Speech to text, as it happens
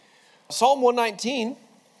Psalm 119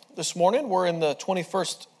 this morning. We're in the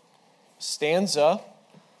 21st stanza.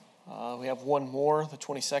 We have one more, the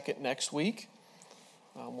 22nd, next week.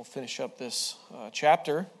 We'll finish up this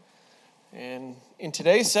chapter. And in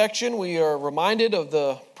today's section, we are reminded of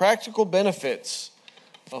the practical benefits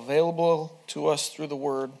available to us through the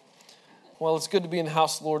Word. Well, it's good to be in the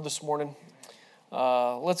house of the Lord this morning.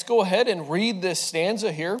 Let's go ahead and read this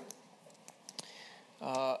stanza here.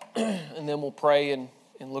 And then we'll pray and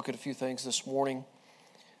look at a few things this morning.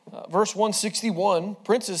 Verse 161,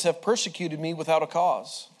 Princes have persecuted me without a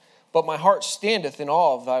cause, but my heart standeth in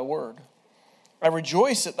awe of thy word. I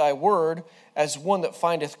rejoice at thy word as one that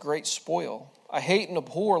findeth great spoil. I hate and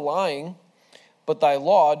abhor lying, but thy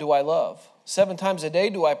law do I love. 7 times a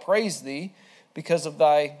day do I praise thee because of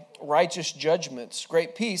thy righteous judgments.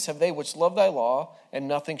 Great peace have they which love thy law, and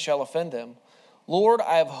nothing shall offend them. Lord,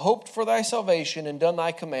 I have hoped for thy salvation and done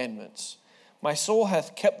thy commandments. My soul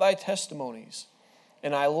hath kept thy testimonies,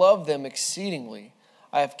 and I love them exceedingly.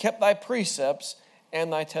 I have kept thy precepts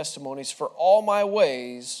and thy testimonies, for all my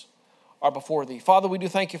ways are before thee. Father, we do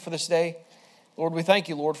thank you for this day. Lord, we thank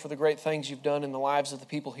you, Lord, for the great things you've done in the lives of the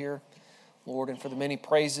people here, Lord, and for the many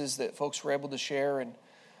praises that folks were able to share. And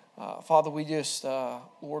Father, we just,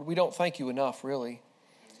 Lord, we don't thank you enough, really,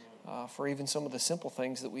 for even some of the simple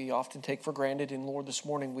things that we often take for granted. And Lord, this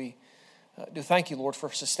morning we do thank you, Lord,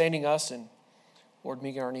 for sustaining us and, Lord,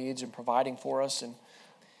 meeting our needs and providing for us.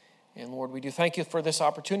 And Lord, we do thank you for this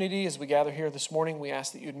opportunity as we gather here this morning. We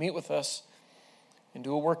ask that you'd meet with us and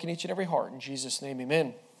do a work in each and every heart. In Jesus' name,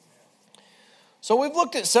 amen. So we've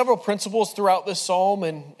looked at several principles throughout this psalm,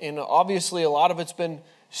 and obviously a lot of it's been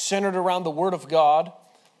centered around the Word of God.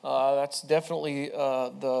 That's definitely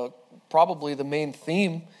probably the main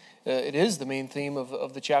theme. It is the main theme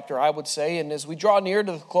of the chapter, I would say. And as we draw near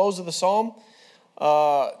to the close of the psalm,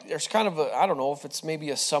 there's kind of I don't know if it's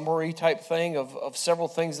maybe a summary type thing of several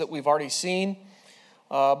things that we've already seen.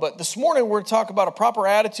 But this morning we're going to talk about a proper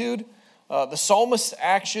attitude, the psalmist's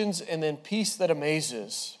actions, and then peace that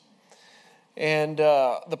amazes. And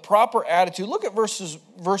the proper attitude, look at verse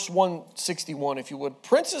 161, if you would.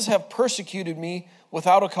 Princes have persecuted me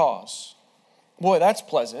without a cause. Boy, that's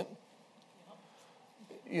pleasant.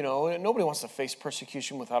 You know, nobody wants to face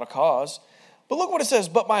persecution without a cause. But look what it says,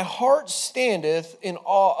 but my heart standeth in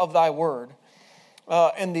awe of thy word.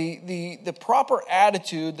 And the proper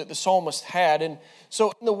attitude that the psalmist had. And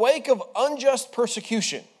so in the wake of unjust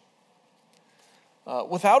persecution,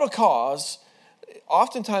 without a cause,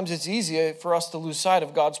 oftentimes it's easy for us to lose sight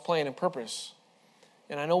of God's plan and purpose.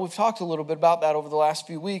 And I know we've talked a little bit about that over the last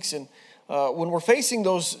few weeks. And when we're facing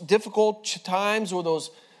those difficult times or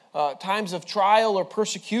those times of trial or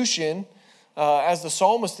persecution, as the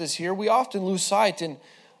psalmist is here, we often lose sight, and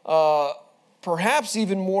perhaps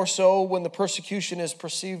even more so when the persecution is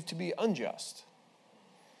perceived to be unjust.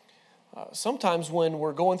 Sometimes when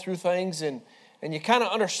we're going through things and you kind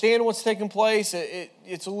of understand what's taking place,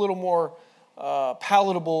 it's a little more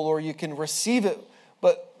palatable, or you can receive it.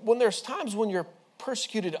 But when there's times when you're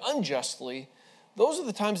persecuted unjustly, those are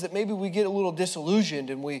the times that maybe we get a little disillusioned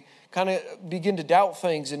and we kind of begin to doubt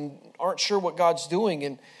things and aren't sure what God's doing,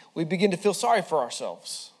 and we begin to feel sorry for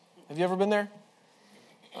ourselves. Have you ever been there?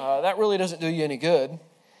 That really doesn't do you any good.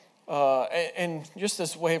 And just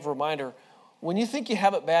as a way of reminder, when you think you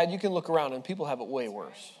have it bad, you can look around and people have it way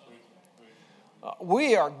worse.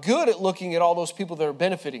 We are good at looking at all those people that are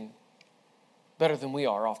benefiting better than we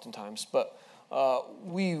are oftentimes, but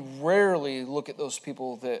we rarely look at those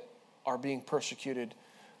people that are being persecuted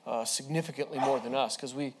significantly more than us,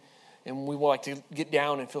 because we like to get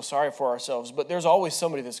down and feel sorry for ourselves. But there's always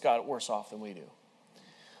somebody that's got it worse off than we do.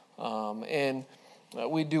 And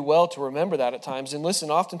we do well to remember that at times. And listen,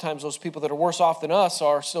 oftentimes those people that are worse off than us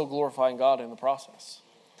are still glorifying God in the process.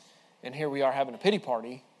 And here we are having a pity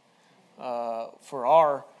party for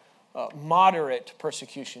our moderate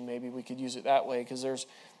persecution. Maybe we could use it that way, because there's,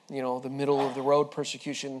 the middle of the road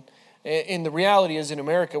persecution. And the reality is, in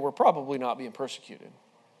America, we're probably not being persecuted.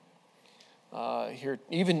 Here,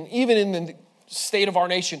 even in the state of our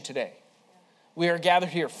nation today, we are gathered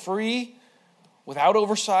here free, without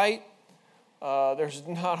oversight. There's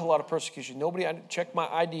not a lot of persecution. I checked my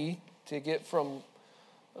ID to get from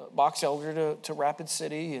Box Elder to Rapid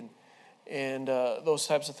City and those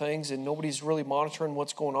types of things, and nobody's really monitoring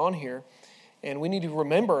what's going on here. And we need to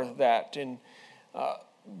remember that. And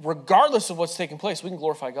regardless of what's taking place, we can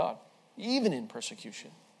glorify God, even in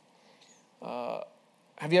persecution.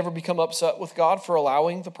 Have you ever become upset with God for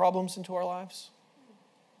allowing the problems into our lives?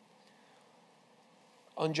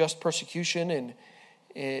 Unjust persecution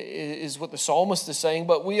is what the psalmist is saying,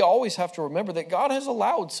 but we always have to remember that God has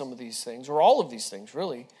allowed some of these things, or all of these things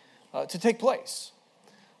really, to take place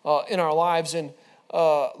in our lives. And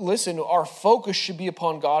listen, our focus should be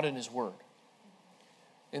upon God and his word.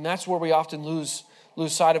 And that's where we often lose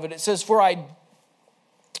sight of it. It says, that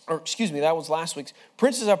was last week's.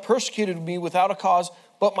 Princes have persecuted me without a cause,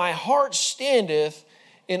 but my heart standeth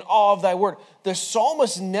in awe of thy word. The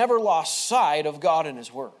psalmist never lost sight of God and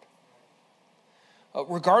his word,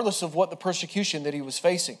 regardless of what the persecution that he was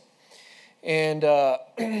facing. And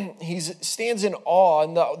he stands in awe.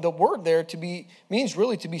 And the word there means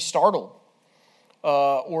really to be startled,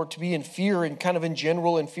 or to be in fear, and kind of in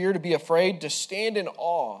general in fear, to be afraid, to stand in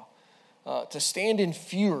awe, to stand in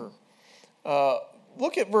fear.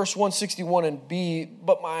 Look at verse 161 and B.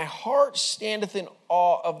 But my heart standeth in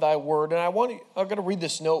awe of thy word. And I'm going to read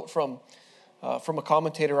this note from a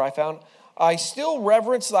commentator I found. I still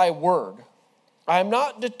reverence thy word. I am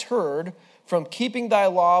not deterred from keeping thy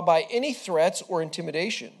law by any threats or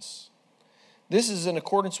intimidations. This is in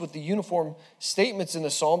accordance with the uniform statements in the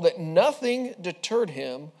psalm that nothing deterred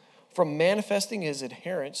him from manifesting his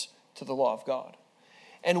adherence to the law of God.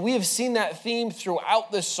 And we have seen that theme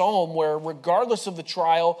throughout this psalm, where regardless of the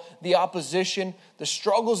trial, the opposition, the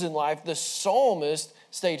struggles in life, the psalmist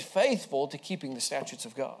stayed faithful to keeping the statutes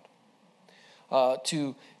of God,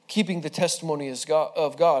 to keeping the testimony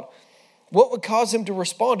of God. What would cause him to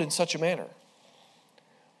respond in such a manner?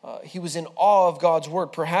 He was in awe of God's word.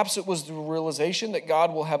 Perhaps it was the realization that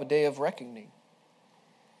God will have a day of reckoning.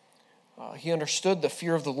 He understood the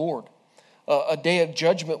fear of the Lord. A day of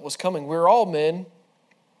judgment was coming. We're all men.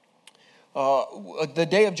 The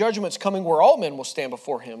day of judgment is coming where all men will stand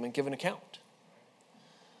before him and give an account.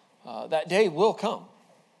 That day will come.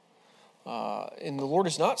 And the Lord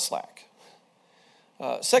is not slack.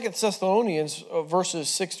 2 Thessalonians verses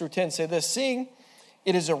 6 through 10 say this: seeing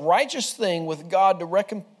it is a righteous thing with God to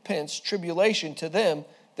recompense tribulation to them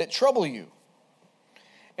that trouble you.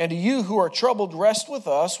 And to you who are troubled, rest with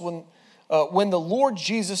us when the Lord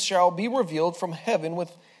Jesus shall be revealed from heaven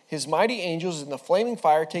with his mighty angels in the flaming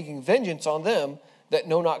fire, taking vengeance on them that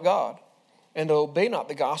know not God, and obey not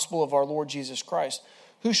the gospel of our Lord Jesus Christ,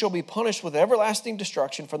 who shall be punished with everlasting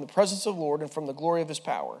destruction from the presence of the Lord and from the glory of his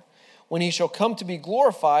power, when he shall come to be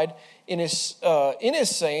glorified in his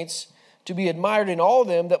saints, to be admired in all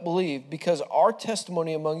them that believe, because our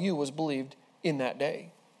testimony among you was believed in that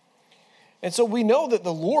day. And so we know that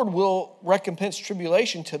the Lord will recompense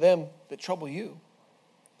tribulation to them that trouble you.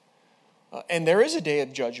 And there is a day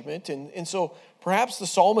of judgment. And so perhaps the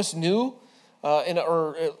psalmist knew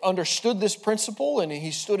or understood this principle, and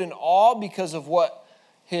he stood in awe because of what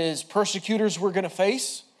his persecutors were going to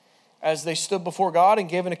face as they stood before God and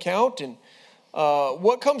gave an account. And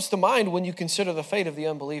what comes to mind when you consider the fate of the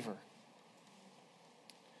unbeliever?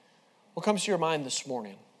 What comes to your mind this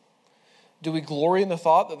morning? Do we glory in the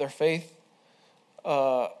thought that their faith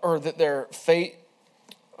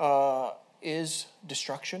is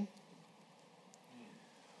destruction?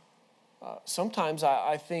 Sometimes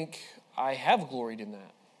I think I have gloried in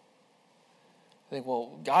that. I think,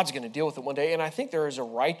 well, God's going to deal with it one day. And I think there is a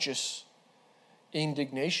righteous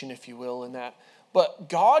indignation, if you will, in that. But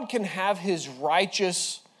God can have his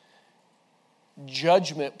righteous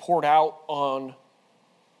judgment poured out on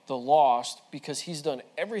the lost because he's done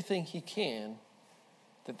everything he can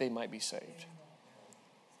that they might be saved.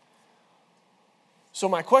 So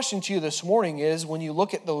my question to you this morning is, when you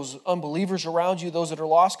look at those unbelievers around you, those that are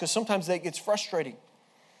lost, because sometimes that gets frustrating,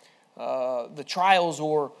 the trials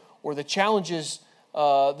or the challenges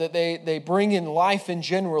that they bring in life in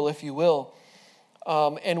general, if you will,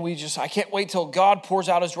 and I can't wait till God pours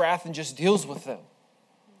out his wrath and just deals with them.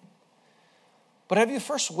 But have you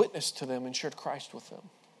first witnessed to them and shared Christ with them?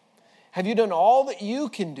 Have you done all that you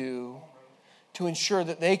can do to ensure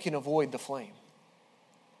that they can avoid the flame?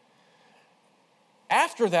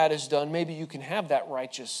 After that is done, maybe you can have that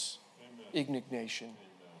righteous indignation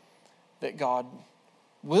that God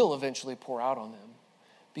will eventually pour out on them,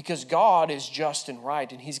 because God is just and right,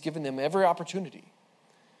 and he's given them every opportunity.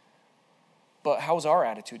 But how's our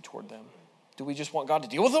attitude toward them? Do we just want God to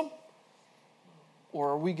deal with them?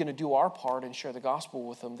 Or are we going to do our part and share the gospel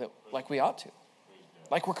with them like we ought to,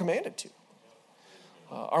 like we're commanded to?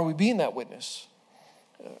 Are we being that witness?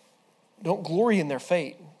 Don't glory in their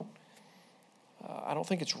fate. I don't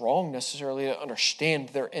think it's wrong necessarily to understand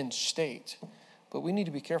their end state, but we need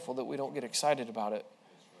to be careful that we don't get excited about it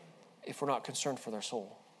if we're not concerned for their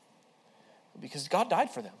soul. Because God died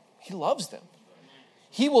for them. He loves them.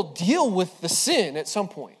 He will deal with the sin at some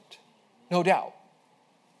point, no doubt.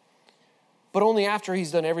 But only after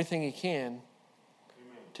he's done everything he can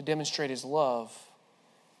to demonstrate his love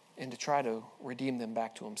and to try to redeem them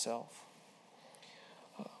back to himself.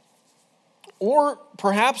 Or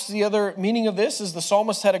perhaps the other meaning of this is the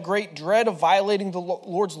psalmist had a great dread of violating the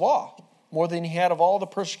Lord's law more than he had of all the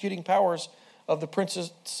persecuting powers of the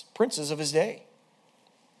princes of his day.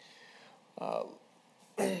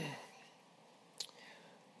 It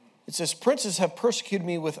says, princes have persecuted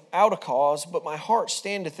me without a cause, but my heart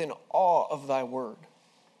standeth in awe of thy word.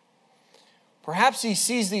 Perhaps he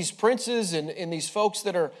sees these princes and these folks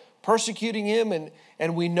that are persecuting him,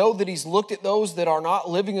 and we know that he's looked at those that are not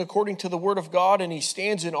living according to the word of God, and he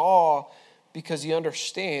stands in awe because he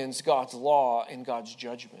understands God's law and God's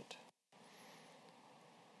judgment.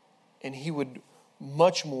 And he would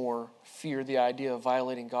much more fear the idea of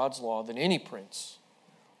violating God's law than any prince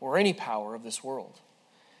or any power of this world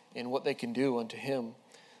and what they can do unto him.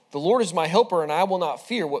 The Lord is my helper, and I will not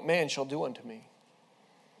fear what man shall do unto me.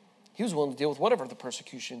 He was willing to deal with whatever the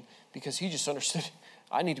persecution because he just understood,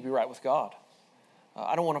 I need to be right with God.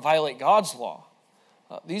 I don't want to violate God's law.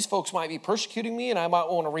 These folks might be persecuting me, and I might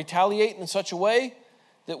want to retaliate in such a way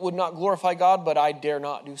that would not glorify God, but I dare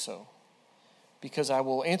not do so because I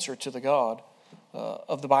will answer to the God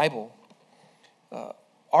of the Bible.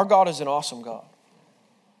 Our God is an awesome God.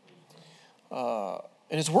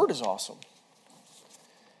 And his word is awesome.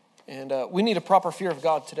 And we need a proper fear of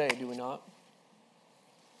God today, do we not?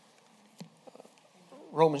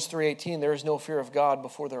 Romans 3:18, there is no fear of God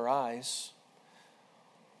before their eyes.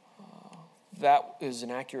 That is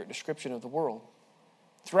an accurate description of the world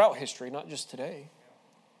throughout history, not just today.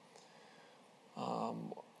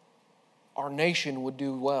 Our nation would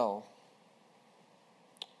do well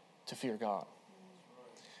to fear God.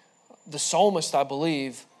 The psalmist, I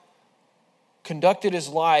believe, conducted his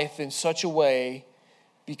life in such a way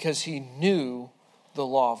because he knew the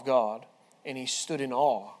law of God and he stood in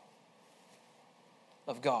awe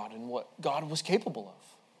of God and what God was capable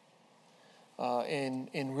of.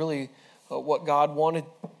 And really what God wanted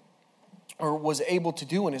or was able to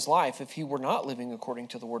do in his life if he were not living according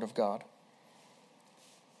to the word of God.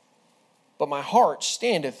 But my heart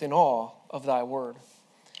standeth in awe of thy word.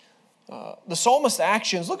 The psalmist's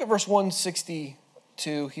actions, look at verse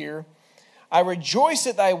 162 here. I rejoice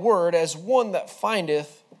at thy word as one that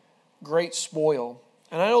findeth great spoil.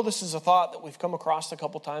 And I know this is a thought that we've come across a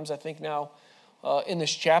couple times, I think now in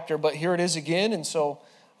this chapter, but here it is again, and so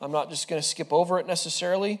I'm not just going to skip over it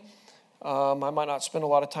necessarily. I might not spend a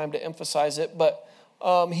lot of time to emphasize it, but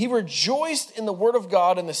he rejoiced in the word of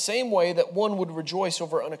God in the same way that one would rejoice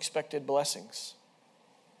over unexpected blessings.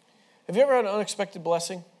 Have you ever had an unexpected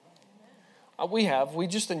blessing? We have. We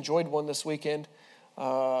just enjoyed one this weekend.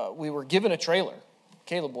 We were given a trailer.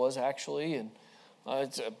 Caleb was actually, and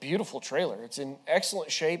it's a beautiful trailer. It's in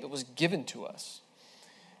excellent shape. It was given to us.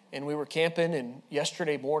 And we were camping, and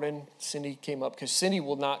yesterday morning, Cindy came up, because Cindy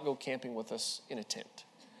will not go camping with us in a tent.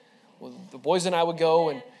 Well, the boys and I would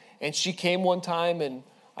go, and she came one time, and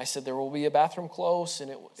I said, there will be a bathroom close,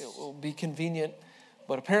 and it will be convenient.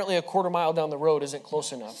 But apparently a quarter mile down the road isn't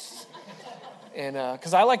close enough. And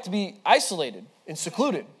because I like to be isolated and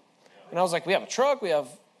secluded. And I was like, we have a truck, we have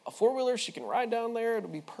a four-wheeler, she can ride down there, it'll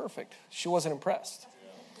be perfect. She wasn't impressed.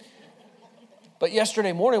 But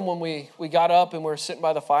yesterday morning when we got up and we were sitting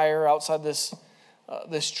by the fire outside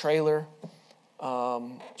this trailer,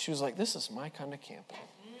 she was like, this is my kind of camping.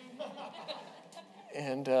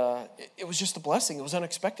 And it was just a blessing. It was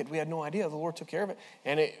unexpected. We had no idea. The Lord took care of it.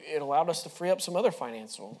 And it allowed us to free up some other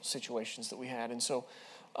financial situations that we had. And so,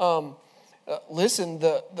 listen,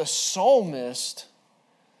 the psalmist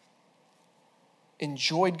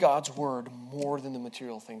enjoyed God's word more than the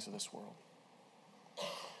material things of this world.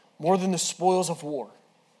 More than the spoils of war.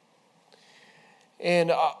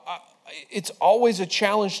 And it's always a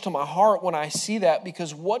challenge to my heart when I see that,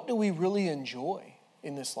 because what do we really enjoy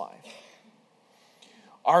in this life?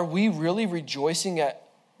 Are we really rejoicing at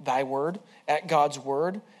thy word, at God's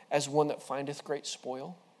word, as one that findeth great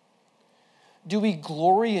spoil? Do we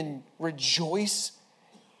glory and rejoice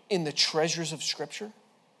in the treasures of Scripture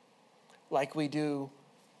like we do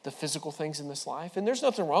the physical things in this life? And there's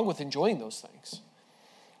nothing wrong with enjoying those things.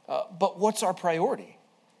 But what's our priority?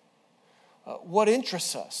 What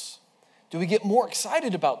interests us? Do we get more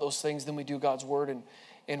excited about those things than we do God's word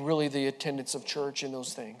and really the attendance of church and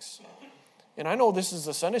those things? And I know this is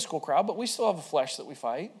a Sunday school crowd, but we still have a flesh that we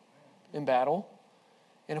fight in battle.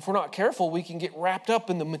 And if we're not careful, we can get wrapped up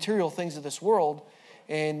in the material things of this world,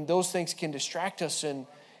 and those things can distract us and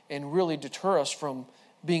really deter us from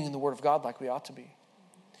being in the Word of God like we ought to be.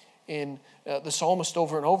 And the psalmist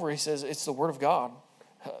over and over, he says, it's the Word of God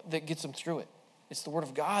that gets him through it. It's the Word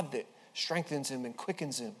of God that strengthens him and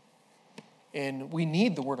quickens him. And we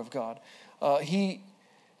need the Word of God. He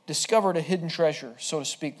discovered a hidden treasure, so to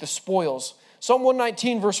speak, the spoils. Psalm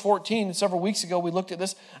 119, verse 14, several weeks ago we looked at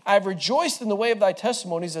this. I have rejoiced in the way of thy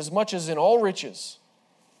testimonies as much as in all riches.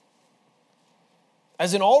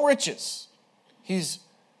 As in all riches, he's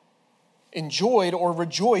enjoyed or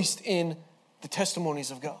rejoiced in the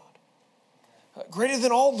testimonies of God. Greater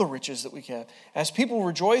than all the riches that we have. As people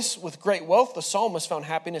rejoice with great wealth, the psalmist found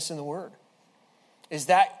happiness in the word. Is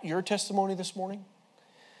that your testimony this morning?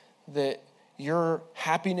 That your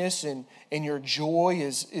happiness and your joy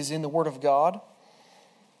is in the word of God?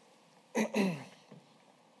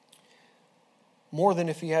 More than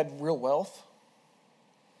if he had real wealth.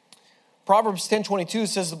 Proverbs 10:22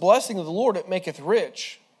 says, the blessing of the Lord, it maketh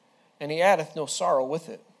rich, and he addeth no sorrow with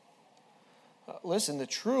it. Listen, the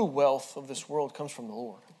true wealth of this world comes from the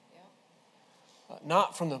Lord.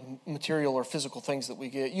 Not from the material or physical things that we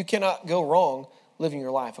get. You cannot go wrong living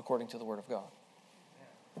your life according to the Word of God.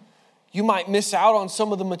 You might miss out on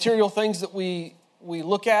some of the material things that we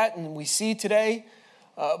look at and we see today,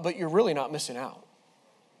 but you're really not missing out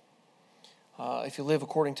if you live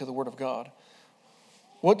according to the Word of God.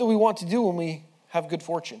 What do we want to do when we have good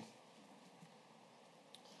fortune?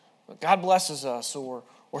 God blesses us or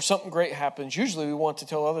something great happens. Usually we want to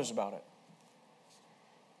tell others about it.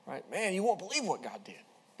 Right? Man, you won't believe what God did.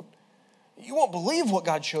 You won't believe what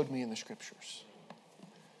God showed me in the Scriptures.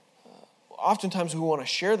 Oftentimes we want to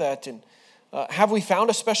share that. And have we found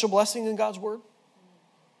a special blessing in God's Word?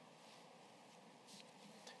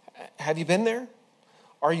 Have you been there?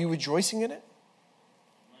 Are you rejoicing in it?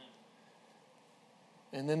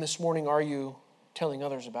 And then this morning, are you telling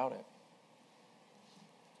others about it?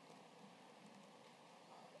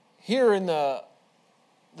 Here in the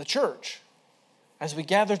church, as we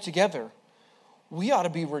gather together, we ought to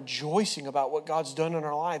be rejoicing about what God's done in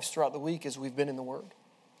our lives throughout the week as we've been in the Word.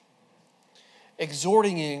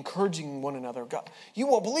 Exhorting and encouraging one another. God, you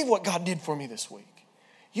won't believe what God did for me this week.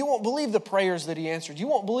 You won't believe the prayers that He answered. You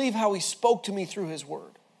won't believe how He spoke to me through His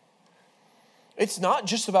Word. It's not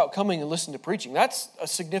just about coming and listening to preaching. That's a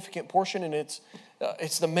significant portion, and it's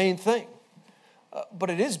the main thing. But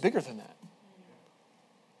it is bigger than that.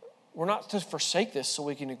 We're not to forsake this so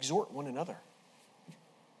we can exhort one another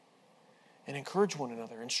and encourage one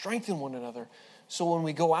another and strengthen one another. So when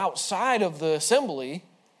we go outside of the assembly,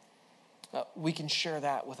 we can share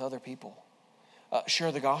that with other people.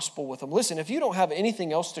 Share the gospel with them. Listen, if you don't have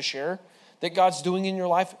anything else to share that God's doing in your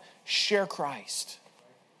life, share Christ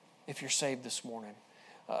if you're saved this morning.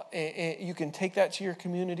 And you can take that to your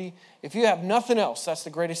community. If you have nothing else, that's the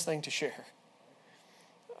greatest thing to share.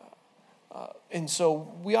 And so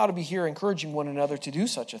we ought to be here encouraging one another to do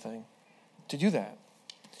such a thing, to do that.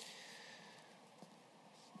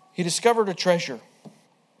 He discovered a treasure.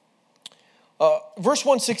 Verse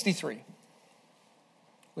 163.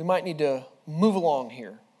 We might need to move along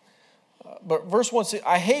here. But verse 1,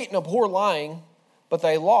 I hate and abhor lying, but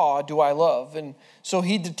thy law do I love. And so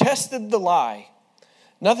he detested the lie.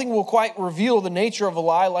 Nothing will quite reveal the nature of a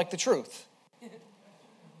lie like the truth.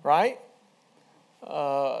 Right?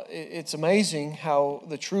 It's amazing how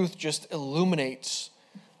the truth just illuminates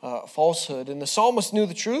falsehood. And the psalmist knew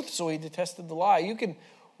the truth, so he detested the lie. You can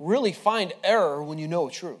really find error when you know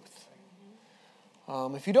truth.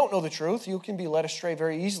 If you don't know the truth, you can be led astray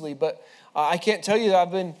very easily. But I can't tell you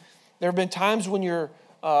that there have been times when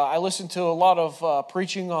I listen to a lot of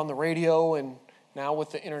preaching on the radio, and now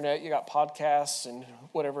with the internet, you got podcasts and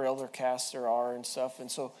whatever other casts there are and stuff.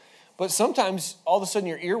 And so, but sometimes all of a sudden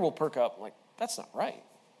your ear will perk up, like, that's not right.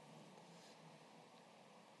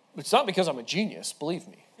 It's not because I'm a genius, believe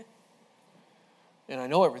me. And I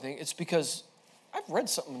know everything. It's because I've read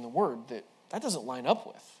something in the Word that doesn't line up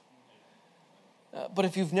with. But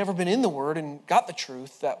if you've never been in the Word and got the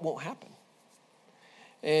truth, that won't happen.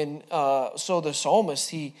 And so the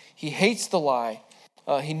psalmist, he hates the lie.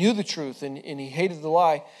 He knew the truth and he hated the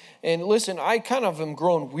lie. And listen, I kind of am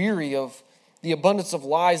grown weary of the abundance of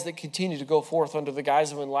lies that continue to go forth under the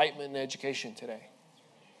guise of enlightenment and education today.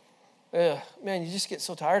 Man, you just get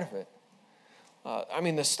so tired of it.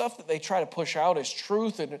 The stuff that they try to push out as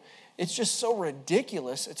truth, and it's just so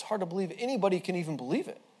ridiculous, it's hard to believe anybody can even believe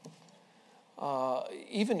it.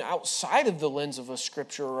 Even outside of the lens of a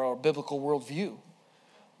scripture or a biblical worldview.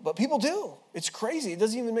 But people do. It's crazy. It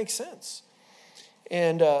doesn't even make sense.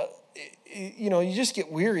 And, you just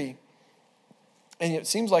get weary. And it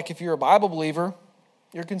seems like if you're a Bible believer,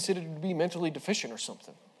 you're considered to be mentally deficient or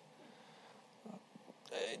something.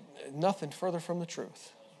 Nothing further from the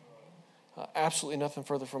truth. Absolutely nothing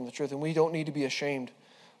further from the truth. And we don't need to be ashamed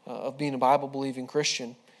of being a Bible-believing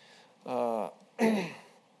Christian.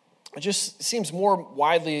 It just seems more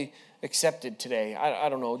widely accepted today. I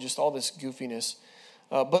don't know, just all this goofiness.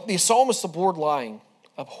 But the psalmist abhorred lying.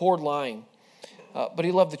 but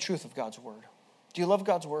he loved the truth of God's word. Do you love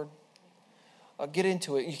God's word? Get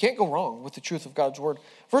into it. You can't go wrong with the truth of God's word.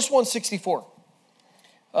 Verse 164.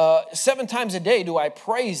 7 times a day do I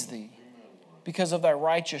praise thee because of thy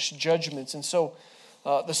righteous judgments. And so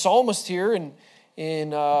the psalmist here in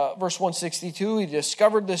verse 162, he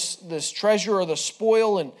discovered this treasure or the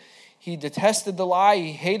spoil, and he detested the lie.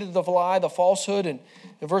 He hated the lie, the falsehood. And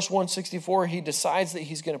in verse 164, he decides that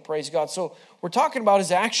he's going to praise God. So we're talking about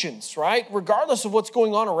his actions, right? Regardless of what's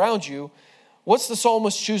going on around you, what's the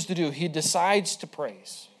psalmist choose to do? He decides to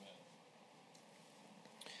praise.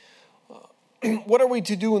 What are we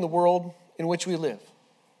to do in the world in which we live?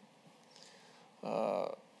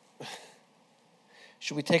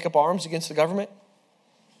 Should we take up arms against the government?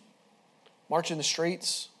 March in the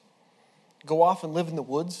streets? Go off and live in the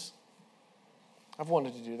woods? I've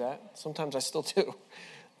wanted to do that. Sometimes I still do.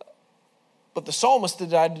 But the psalmist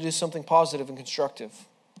decided to do something positive and constructive.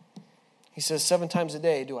 He says, 7 times a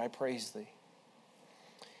day do I praise thee.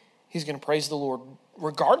 He's going to praise the Lord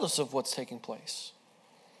regardless of what's taking place.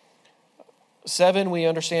 7, we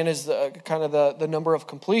understand, is the number of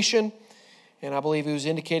completion. And I believe he was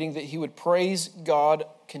indicating that he would praise God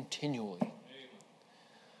continually.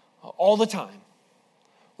 All the time.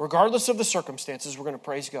 Regardless of the circumstances, we're going to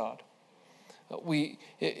praise God.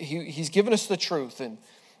 He's given us the truth.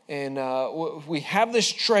 And we have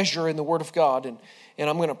this treasure in the Word of God. And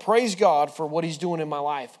I'm going to praise God for what he's doing in my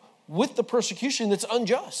life with the persecution that's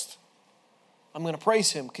unjust. I'm going to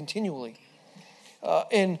praise him continually.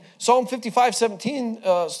 In Psalm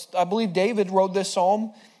 55:17, I believe David wrote this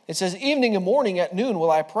psalm. It says, evening and morning at noon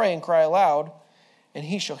will I pray and cry aloud, and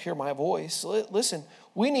he shall hear my voice. Listen,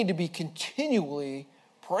 we need to be continually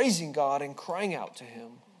praising God and crying out to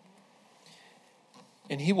him.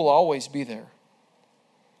 And he will always be there.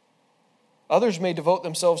 Others may devote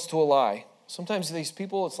themselves to a lie. Sometimes these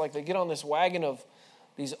people, it's like they get on this wagon of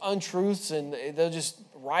these untruths and they'll just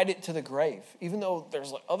ride it to the grave, even though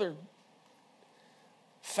there's other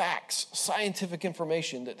facts, scientific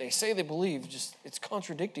information that they say they believe, just it's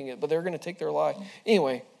contradicting it, but they're going to take their lie.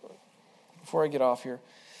 Anyway, before I get off here.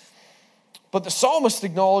 But the psalmist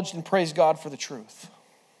acknowledged and praised God for the truth.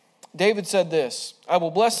 David said this, I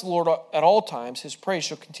will bless the Lord at all times. His praise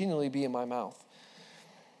shall continually be in my mouth.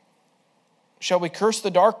 Shall we curse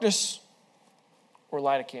the darkness or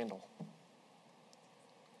light a candle?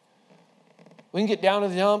 We can get down to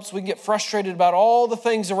the dumps. We can get frustrated about all the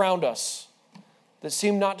things around us that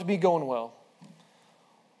seem not to be going well.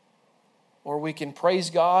 Or we can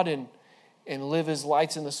praise God and live as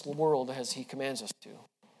lights in this world as he commands us to.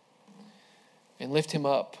 And lift him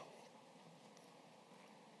up.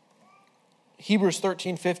 Hebrews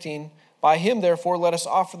 13:15, by him therefore let us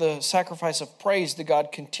offer the sacrifice of praise to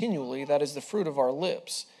God continually, that is the fruit of our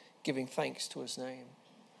lips, giving thanks to his name.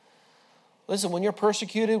 Listen, when you're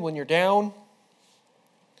persecuted, when you're down,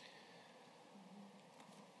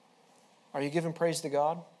 are you giving praise to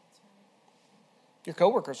God? Your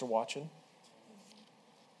coworkers are watching.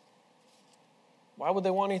 Why would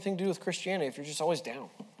they want anything to do with Christianity if you're just always down?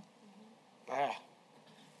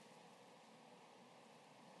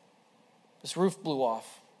 This roof blew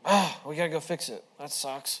off. We got to go fix it. That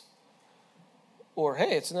sucks. Or,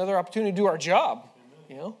 hey, it's another opportunity to do our job.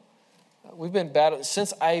 You know, we've been battling,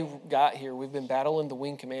 since I got here, we've been battling the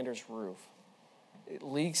wing commander's roof. It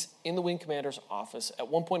leaks in the wing commander's office. At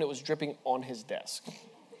one point, it was dripping on his desk.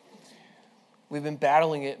 We've been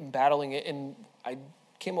battling it, and I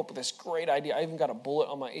came up with this great idea. I even got a bullet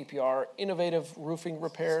on my APR, innovative roofing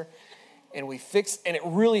repair, and we fixed, and it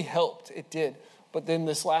really helped. It did. But then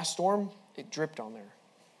this last storm, it dripped on there.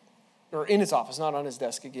 Or in his office, not on his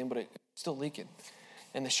desk again, but it's still leaking.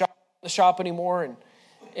 And the shop anymore,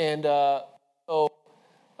 and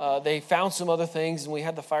they found some other things, and we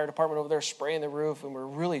had the fire department over there spraying the roof, and we're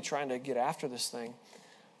really trying to get after this thing.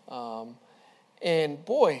 And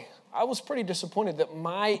boy, I was pretty disappointed that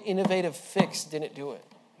my innovative fix didn't do it.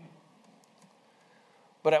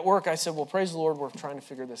 But at work, I said, well, praise the Lord, we're trying to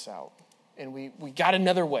figure this out. And we got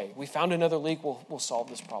another way. We found another leak. We'll solve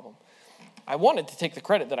this problem. I wanted to take the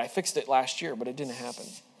credit that I fixed it last year, but it didn't happen.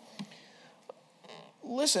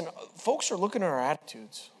 Listen, folks are looking at our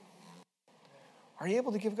attitudes. Are you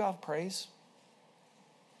able to give God praise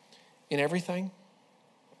in everything?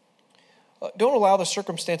 Don't allow the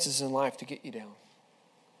circumstances in life to get you down.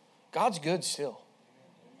 God's good still.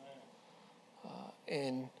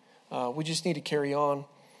 And we just need to carry on.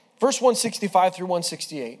 Verse 165 through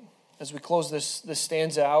 168. As we close this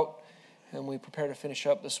stands out and we prepare to finish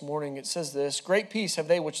up this morning. It says this, great peace have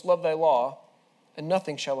they which love thy law, and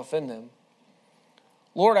nothing shall offend them.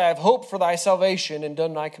 Lord, I have hoped for thy salvation and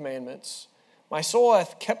done thy commandments. My soul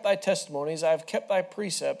hath kept thy testimonies, I have kept thy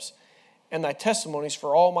precepts, and thy testimonies,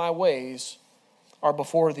 for all my ways are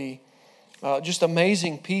before thee. Just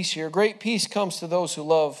amazing peace here. Great peace comes to those who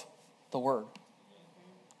love the word.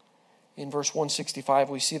 In verse 165,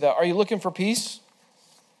 we see that. Are you looking for peace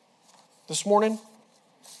this morning?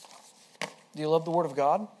 Do you love the word of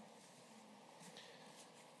God?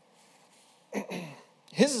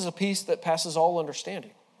 His is a peace that passes all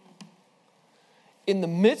understanding. In the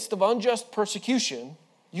midst of unjust persecution,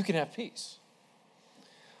 you can have peace.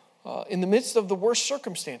 In the midst of the worst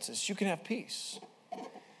circumstances, you can have peace.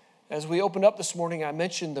 As we opened up this morning, I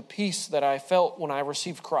mentioned the peace that I felt when I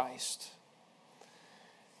received Christ.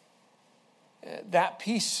 That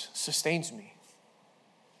peace sustains me.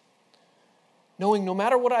 Knowing no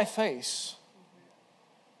matter what I face,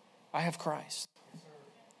 I have Christ.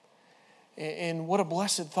 And what a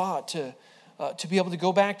blessed thought to be able to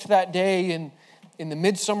go back to that day in the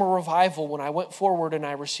midsummer revival when I went forward and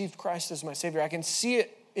I received Christ as my Savior. I can see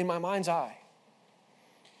it in my mind's eye.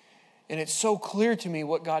 And it's so clear to me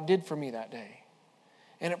what God did for me that day.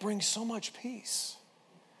 And it brings so much peace.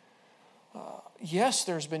 Yes,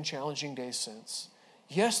 there's been challenging days since.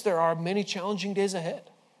 Yes, there are many challenging days ahead.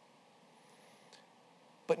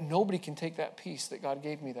 But nobody can take that peace that God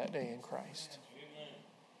gave me that day in Christ.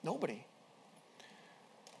 Nobody.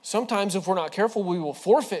 Sometimes if we're not careful, we will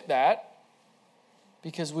forfeit that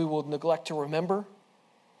because we will neglect to remember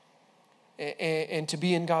and to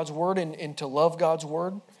be in God's word and to love God's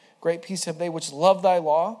word. Great peace have they which love thy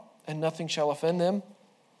law, and nothing shall offend them.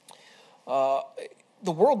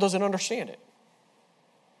 The world doesn't understand it.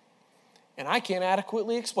 And I can't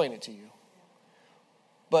adequately explain it to you.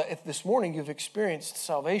 But if this morning you've experienced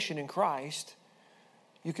salvation in Christ,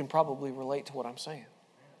 you can probably relate to what I'm saying.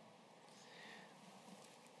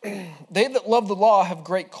 They that love the law have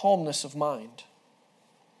great calmness of mind.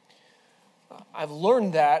 I've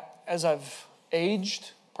learned that as I've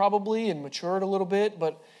aged probably and matured a little bit,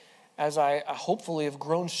 but as I hopefully have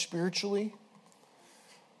grown spiritually,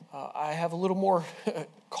 I have a little more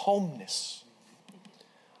calmness.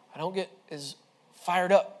 I don't get as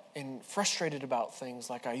fired up and frustrated about things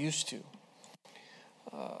like I used to.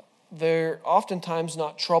 They're oftentimes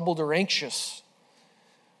not troubled or anxious.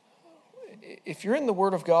 If you're in the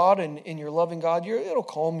Word of God and you're loving God, it'll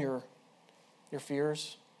calm your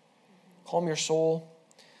fears, calm your soul.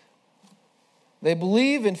 They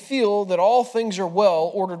believe and feel that all things are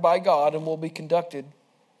well ordered by God and will be conducted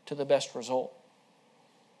to the best result.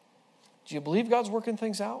 Do you believe God's working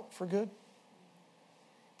things out for good?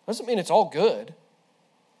 Doesn't mean it's all good,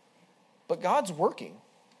 but God's working.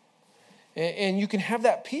 And you can have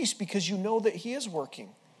that peace because you know that He is working.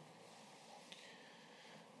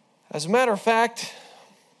 As a matter of fact,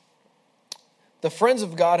 the friends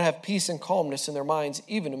of God have peace and calmness in their minds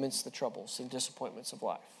even amidst the troubles and disappointments of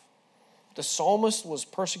life. The psalmist was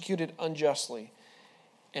persecuted unjustly,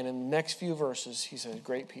 and in the next few verses, he says,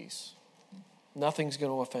 great peace. Nothing's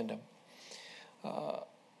going to offend him.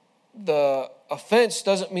 The offense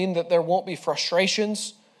doesn't mean that there won't be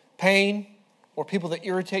frustrations, pain, or people that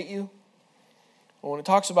irritate you. When it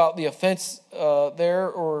talks about the offense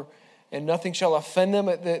and nothing shall offend them,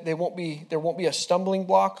 there won't be a stumbling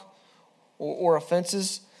block or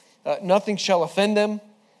offenses. Nothing shall offend them.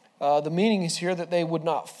 The meaning is here that they would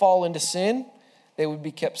not fall into sin. They would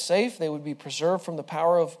be kept safe. They would be preserved from the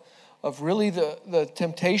power of really the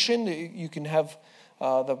temptation. You can have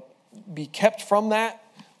be kept from that.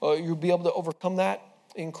 You'll be able to overcome that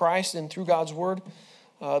in Christ and through God's word.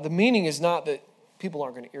 The meaning is not that people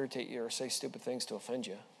aren't going to irritate you or say stupid things to offend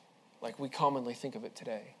you, like we commonly think of it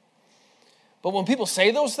today. But when people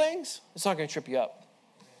say those things, it's not going to trip you up.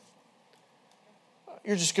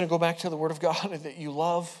 You're just going to go back to the Word of God that you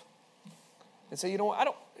love and say, you know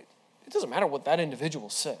what, it doesn't matter what that individual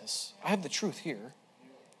says. I have the truth here.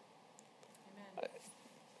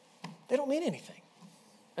 They don't mean anything.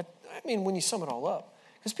 I mean, when you sum it all up.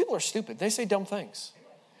 Because people are stupid. They say dumb things.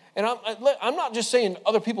 And I'm not just saying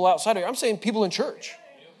other people outside here. I'm saying people in church.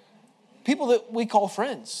 People that we call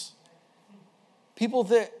friends. People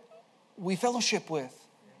that we fellowship with.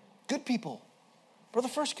 Good people. Brother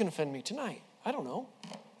First can offend me tonight. I don't know.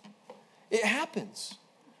 It happens.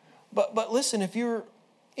 But listen, if you're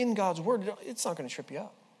in God's word, it's not going to trip you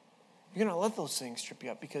up. You're going to let those things trip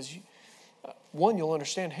you up because, one, you'll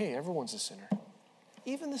understand, hey, everyone's a sinner.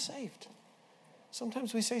 Even the saved.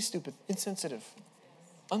 Sometimes we say stupid, insensitive,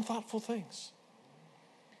 unthoughtful things.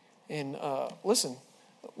 And listen,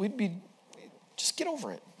 just get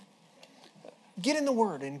over it. Get in the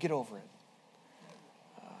Word and get over it.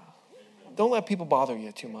 Don't let people bother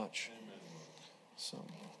you too much. So,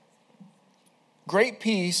 great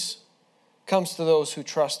peace comes to those who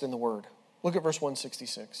trust in the word. Look at verse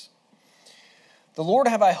 166. The Lord,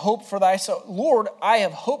 I have hoped for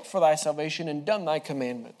thy salvation and done thy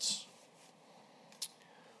commandments.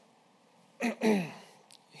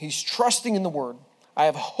 He's trusting in the word. I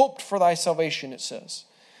have hoped for thy salvation, it says.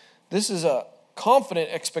 This is a confident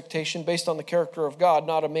expectation based on the character of God,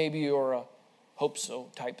 not a maybe or a hope so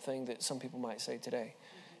type thing that some people might say today.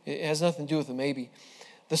 It has nothing to do with a maybe.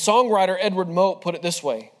 The songwriter Edward Mote put it this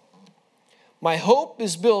way: my hope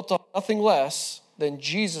is built on nothing less than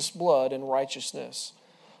Jesus' blood and righteousness.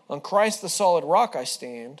 On Christ the solid rock I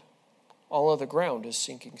stand, all other ground is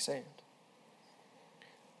sinking sand.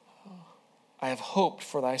 I have hoped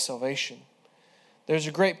for thy salvation. There's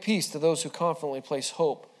a great peace to those who confidently place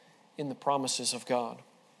hope in the promises of God.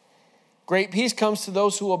 Great peace comes to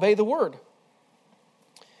those who obey the word.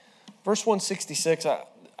 Verse 166,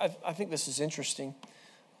 I think this is interesting.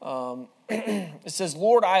 It says,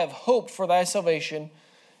 Lord, I have hoped for thy salvation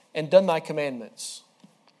and done thy commandments.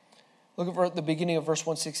 Look at the beginning of verse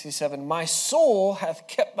 167. My soul hath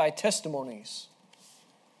kept thy testimonies.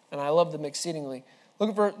 And I love them exceedingly.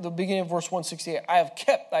 Look at the beginning of verse 168. I have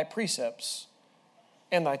kept thy precepts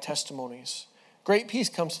and thy testimonies. Great peace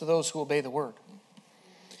comes to those who obey the word.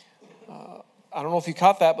 I don't know if you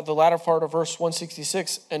caught that, but the latter part of verse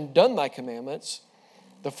 166, and done thy commandments.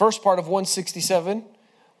 The first part of 167,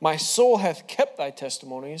 my soul hath kept thy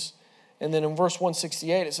testimonies. And then in verse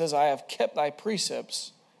 168, it says, I have kept thy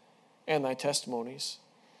precepts and thy testimonies.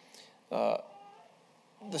 The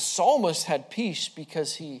psalmist had peace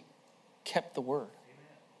because he kept the word.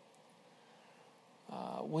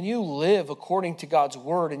 When you live according to God's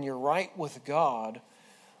word and you're right with God,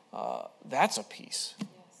 that's a peace. Yes.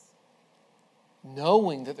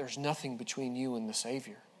 Knowing that there's nothing between you and the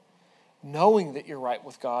Savior. Knowing that you're right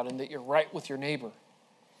with God and that you're right with your neighbor.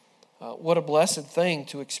 What a blessed thing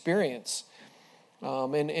to experience.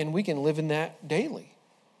 And we can live in that daily.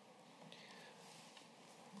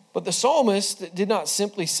 But the psalmist did not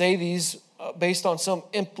simply say these based on some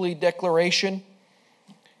empty declaration.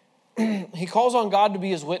 He calls on God to be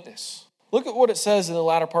his witness. Look at what it says in the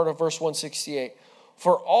latter part of verse 168.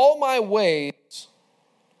 For all my ways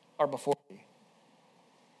are before thee.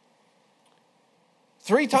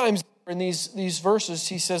 3 times in these verses,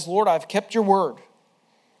 he says, Lord, I've kept your word.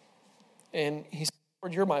 And he says,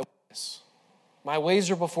 Lord, you're my witness. My ways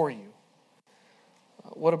are before you.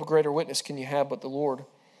 What a greater witness can you have but the Lord?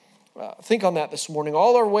 Think on that this morning.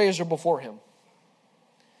 All our ways are before him.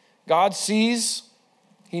 God sees,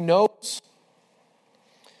 he knows,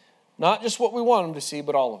 not just what we want him to see,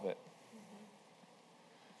 but all of it.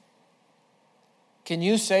 Can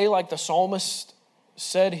you say, like the psalmist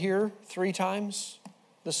said here 3 times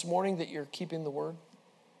this morning, that you're keeping the word?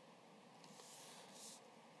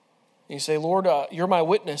 You say, Lord, you're my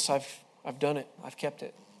witness. I've done it. I've kept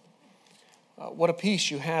it. What a peace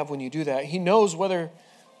you have when you do that. He knows whether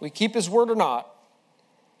we keep his word or not.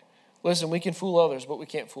 Listen, we can fool others, but we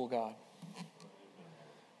can't fool God.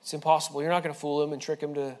 It's impossible. You're not going to fool him and trick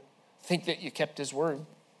him to think that you kept his word.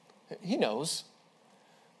 He knows.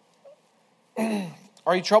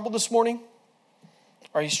 Are you troubled this morning?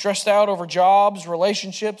 Are you stressed out over jobs,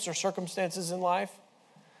 relationships, or circumstances in life?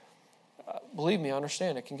 Believe me, I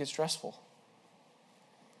understand. It can get stressful.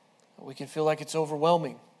 We can feel like it's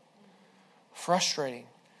overwhelming, frustrating.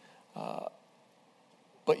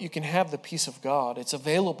 But you can have the peace of God. It's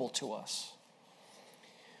available to us.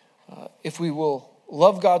 If we will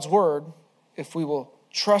love God's word, if we will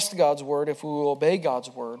trust God's word, if we will obey God's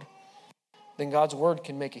word, then God's word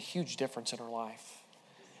can make a huge difference in our life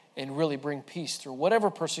and really bring peace through whatever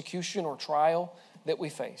persecution or trial that we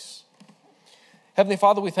face. Heavenly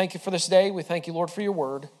Father, we thank you for this day. We thank you, Lord, for your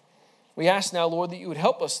word. We ask now, Lord, that you would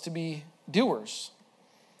help us to be doers.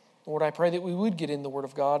 Lord, I pray that we would get in the word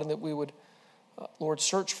of God and that we would, Lord,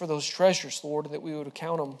 search for those treasures, Lord, and that we would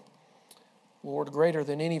count them, Lord, greater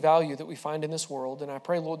than any value that we find in this world. And I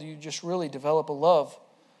pray, Lord, that you just really develop a love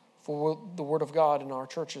for the word of God in our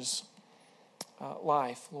church's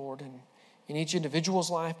life, Lord, and in each individual's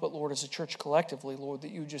life, but, Lord, as a church collectively, Lord,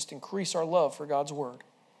 that you just increase our love for God's word.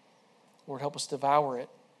 Lord, help us devour it.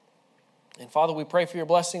 And, Father, we pray for your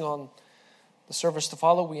blessing on the service to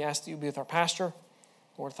follow. We ask that you be with our pastor.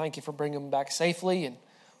 Lord, thank you for bringing him back safely, and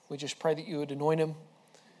we just pray that you would anoint him,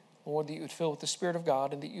 Lord, that you would fill with the Spirit of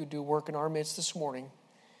God and that you would do work in our midst this morning.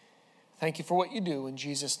 Thank you for what you do. In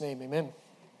Jesus' name, amen.